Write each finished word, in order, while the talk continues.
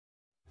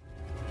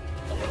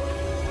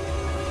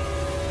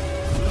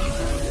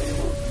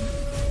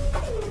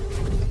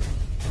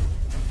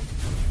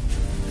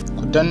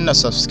danna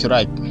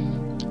subscribe,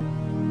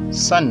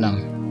 sannan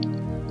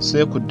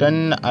sai ku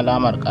danna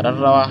alamar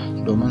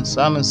ƙararrawa domin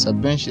samun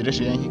sabbin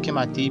shirye-shiryen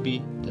Hikima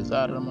TV da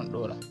zarar mun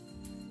ɗora.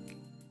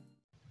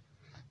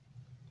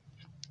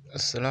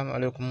 Assalamu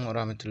alaikum wa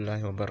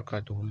rahmatullahi wa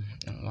barakatuhu.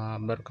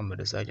 Barkanmu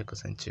da sake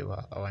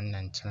kasancewa a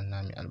wannan channel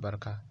namu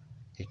albarka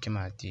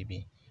Hikima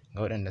TV.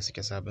 Ga waɗanda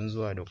suke sabon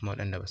zuwa da kuma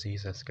waɗanda ba su yi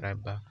subscribe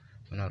ba,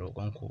 muna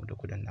roƙonku da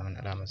ku danna mana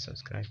alamar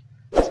subscribe,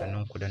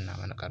 sannan ku danna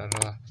mana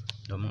ƙararrawa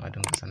domin a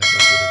dinga sanar da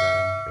ku da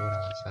zarar mun ɗora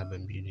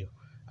sabon bidiyo.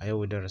 A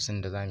yau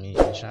darasin da za mu yi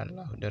insha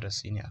Allah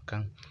darasi ne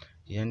akan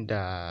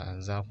yanda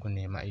za ku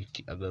nemi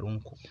aiki a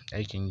garinku,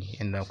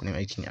 yanda ku nemi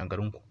aikin yi a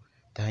garinku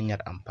ta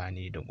hanyar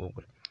amfani da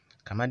Google.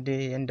 Kamar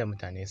dai yanda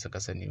mutane suka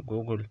sani,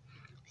 Google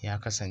ya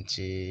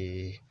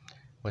kasance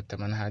wata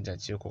manhaja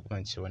ce ko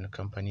kuma ce wani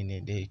kamfani ne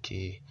da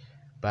yake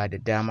ba da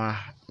dama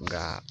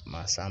ga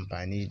masu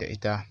amfani da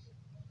ita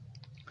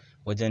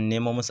wajen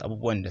nemo musu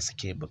abubuwan da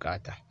suke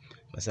buƙata.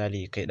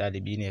 Misali, kai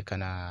ɗalibi ne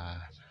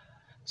kana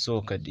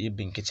so ka yi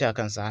bincike a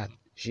kansa,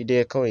 shi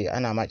dai kawai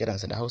ana ma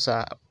kiransa da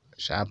Hausa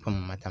shafin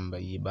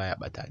matambayi baya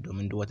ɓata,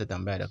 domin duk wata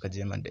tambaya da ka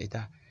je man da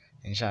ita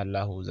insha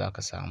Allahu za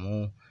ka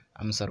samu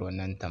amsar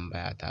wannan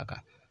tambaya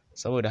taka.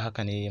 Saboda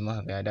haka ne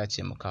muka ga ya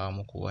dace mu kawo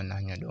muku wannan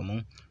hanya,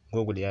 domin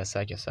Google ya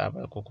sake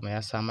ko kuma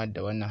ya samar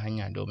da wannan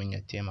hanya domin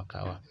ya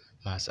taimakawa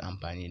masu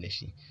amfani da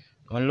shi.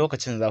 Wani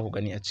lokacin za ku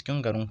gani a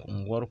cikin garinku,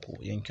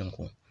 unguwarku,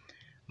 yankinku,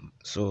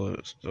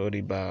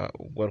 ba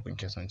unguwarku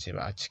nake son ce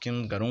ba, a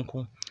cikin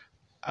garinku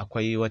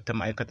akwai wata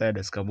ma'aikata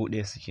da suka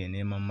buɗe suke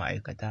neman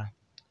ma'aikata,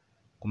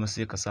 kuma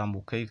sai ka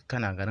samu kai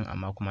kana garin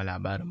amma kuma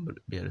labarin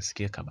bai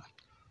riske ka ba,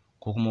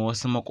 ko kuma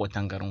wasu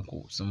maƙotan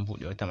garinku sun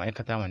buɗe wata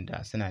ma'aikata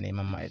wanda suna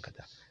neman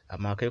ma'aikata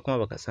amma kai kuma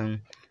baka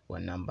san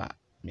wannan ba,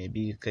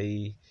 maybe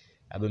kai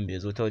abin bai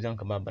zo ta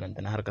wajenka ba,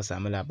 barantana har ka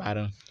samu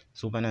labarin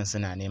su fa nan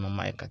suna neman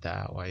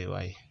ma'aikata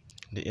waye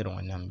da irin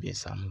wannan bai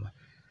samu ba.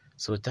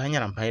 So ta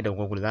hanyar amfani da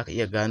Google za ka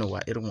iya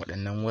ganowa irin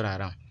waɗannan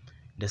wuraren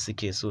da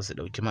suke so su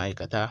ɗauki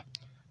ma'aikata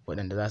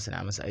waɗanda za su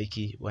na musu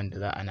aiki wanda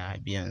za ana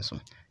biyan su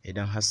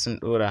idan har sun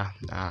ɗora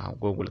a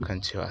Google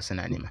kan cewa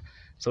suna nema.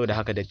 Saboda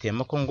haka da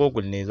taimakon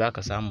Google ne za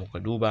ka samu ka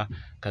duba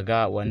ka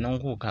ga wannan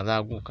gu kaza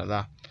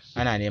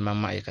ana neman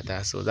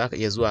ma'aikata, so za ka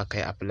iya zuwa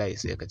kai apply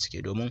sai ka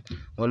cike, domin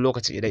wani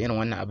lokaci idan irin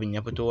wannan abin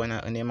ya fito, wani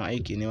neman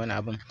aiki ne wani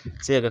abin,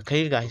 sai ga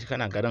kai gashi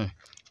kana garin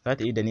za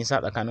ta yi da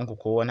nisa tsakaninku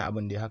ko wani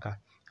abin da haka,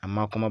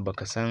 amma kuma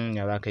baka san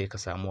ya za ka yi ka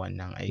samu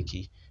wannan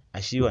aiki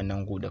a shi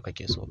wannan gu da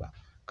kake so ba.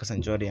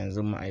 Kasancewar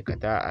yanzu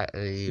ma'aikata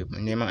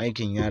neman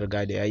aikin ya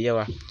riga da yayi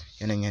yawa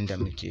yanayin yanda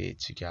muke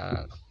ciki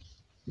a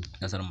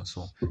ƙasar mu.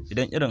 So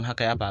idan irin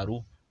haka ya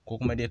faru ko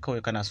kuma dai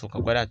kawai kana so ka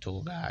gwada,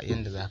 to ga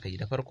yanda za ka yi.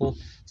 Da farko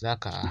za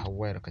ka hau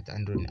wayarka ta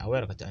Android, a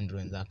wayarka ta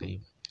Android za ka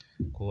yi,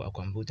 ko a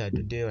kwamfuta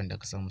duk dai wanda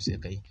ka samu sai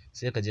ka yi,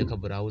 sai ka je ka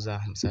browser,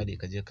 misali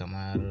ka je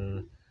kamar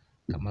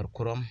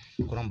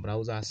Chrome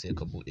browser, sai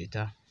ka buɗe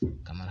ta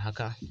kamar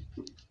haka,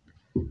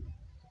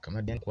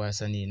 kamar yadda kowa ya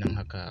sani nan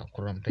haka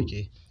Chrome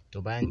take.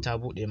 To bayan ta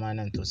buɗe ma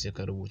nan, to sai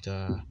ka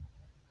rubuta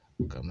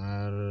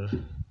kamar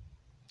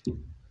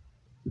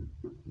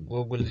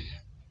Google,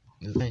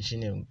 nan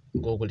shine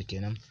Google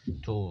kenan.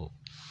 To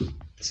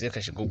sai ka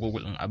shiga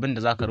Google ɗin, abin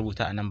da za ka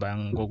rubuta a nan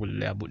bayan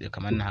Google ya buɗe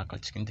kamar na haka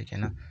cikin ta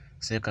kenan,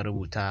 sai ka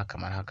rubuta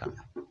kamar haka,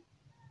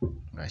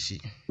 gashi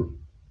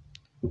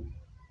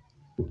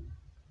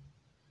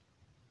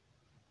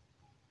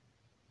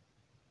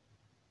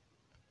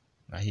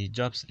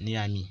jobs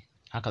near me,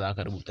 haka za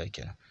ka rubuta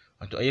kenan,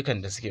 wato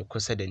ayyukan da suke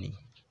kusa da ni,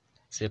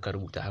 sai ka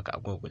rubuta haka a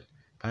Google.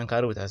 Bayan ka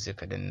rubuta sai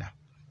ka danna,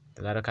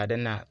 da zarar ka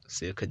danna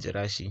sai ka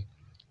jira shi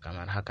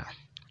kamar haka.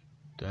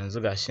 To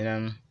yanzu gashi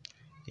nan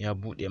ya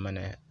buɗe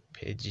mana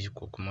page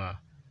ko kuma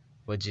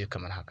waje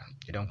kamar haka.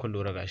 Idan kun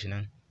lura gashi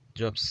nan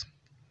jobs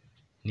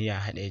near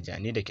Hadeja,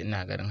 ni da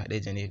ina garin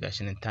Hadeja ne,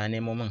 gashi nan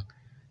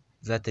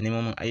za ta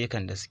nemo min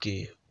ayyukan da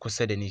suke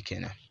kusa da ni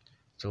kenan.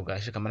 So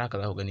gashi kamar haka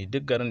za ku gani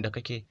duk garin da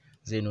kake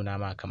zai nuna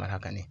ma kamar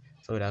haka ne.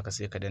 Saboda haka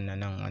sai ka danna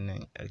nan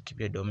wannan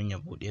kibiyar domin ya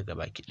buɗe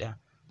gabaki ɗaya.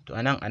 To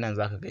anan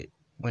za ka ga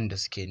wanda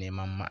suke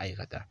neman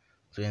ma'aikata.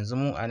 So yanzu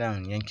mu a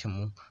nan yankin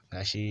mu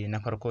gashi na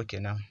farko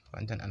kenan,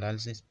 content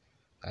analysis,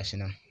 gashi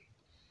nan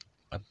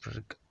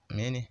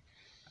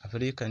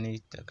Africa ne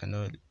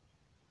technology,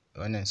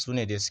 wannan su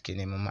ne dai suke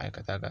neman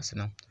ma'aikata ga su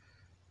nan.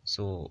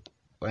 So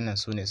wannan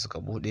su ne suka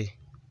buɗe,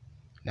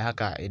 da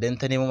haka idan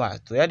ta nemo ma,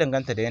 to ya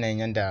danganta da yanayin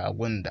yanda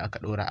gun da aka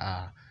ɗora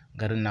a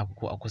garin naku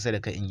ko a kusa da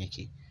kai in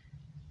yake,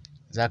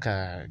 za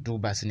ka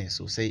duba su ne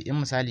sosai. In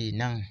misali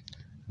nan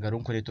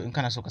garinku ne, to in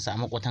kana so ka sa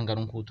maƙotan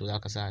garinku, to za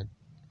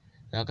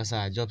ka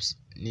sa jobs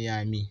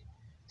near me,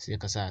 sai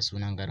ka sa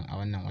sunan garin a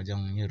wannan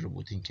wajen yin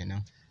rubutun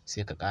kenan,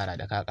 sai ka ƙara,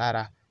 da ka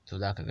ƙara to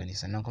za ka gani.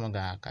 Sannan kuma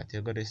ga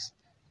categories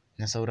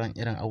na sauran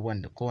irin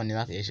abubuwan da kowanne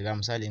za ka iya shiga.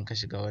 Misali in ka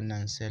shiga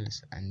wannan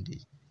sales and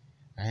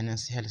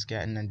health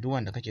care ɗin nan, duk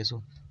wanda kake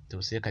so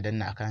to sai ka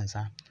danna a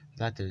kansa,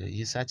 za ta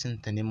yi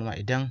searching ta nemo ma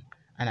idan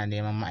ana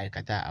neman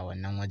ma'aikata a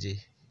wannan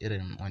waje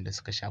irin wanda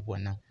suka shafi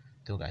wannan.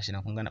 To gashi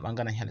nan kun ga na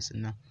ɓangaren health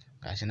ɗin nan,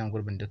 gashi nan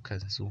gurbin dukkan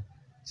su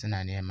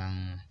suna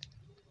neman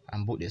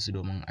an buɗe su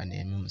domin a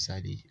nemi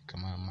misali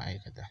kamar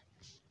ma'aikata.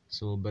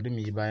 So bari mu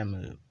yi baya mu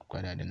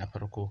gwada da na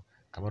farko,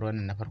 kamar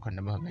wannan na farkon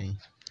da muka gani,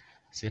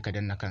 sai ka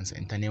danna kansa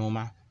in ta nemo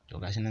ma, to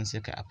gashi nan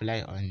sai ka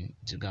apply on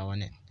Jigawa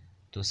net,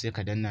 to sai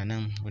ka danna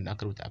nan wanda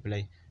aka rubuta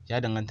apply, ya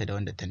danganta da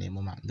wanda ta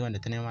nemo ma, duk wanda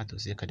ta nemo ma to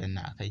sai ka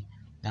danna akai,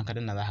 dan ka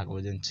danna za ka ga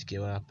wajen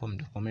cikewa form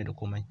da komai da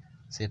komai,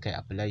 sai kai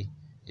apply.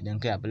 Idan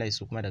kai apply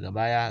su kuma daga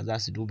baya za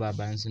su duba,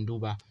 bayan sun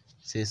duba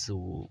sai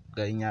su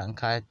ga in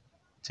ka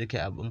cike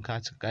abu, in ka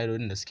cika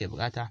ƙa'idodin da suke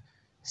buƙata,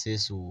 sai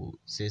su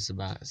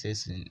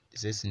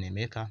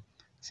neme ka,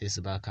 sai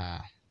su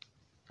baka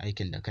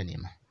aikin da ka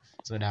nema.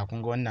 Saboda haka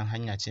kun ga wannan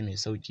hanya ce mai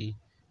sauƙi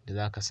da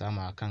za ka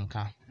sama wa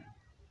kanka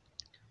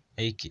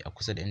aiki a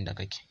kusa da inda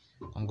kake.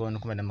 Kun ga wani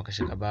kuma da muka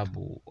shiga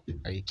babu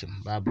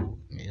aikin, babu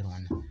mai irin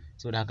wannan.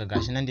 Saboda haka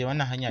gashi nan dai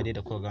wannan hanya dai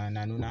da kuka ga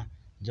na nuna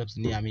jobs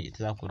near me, ita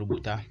za ku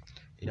rubuta.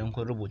 Idan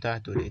kun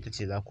rubuta to da ita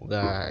ce za ku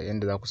ga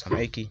yanda za ku samu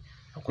aiki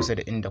a kusa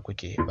da inda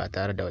kuke ba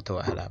tare da wata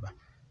wahala ba.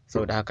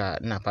 Saboda haka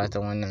ina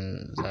fatan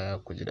wannan za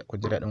ku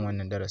ji daɗin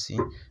wannan darasi,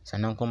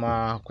 sannan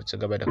kuma ku ci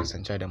gaba da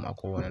kasancewa da mu a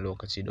kowane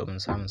lokaci domin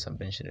samun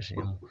sabbin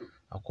shirye-shiryenmu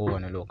a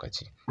kowane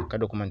lokaci.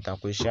 Kada ku manta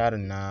ku yi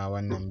sharing na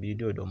wannan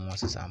bidiyo domin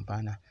wasu su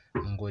amfana.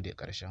 Mun gode,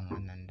 ƙarshen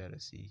wannan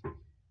darasi.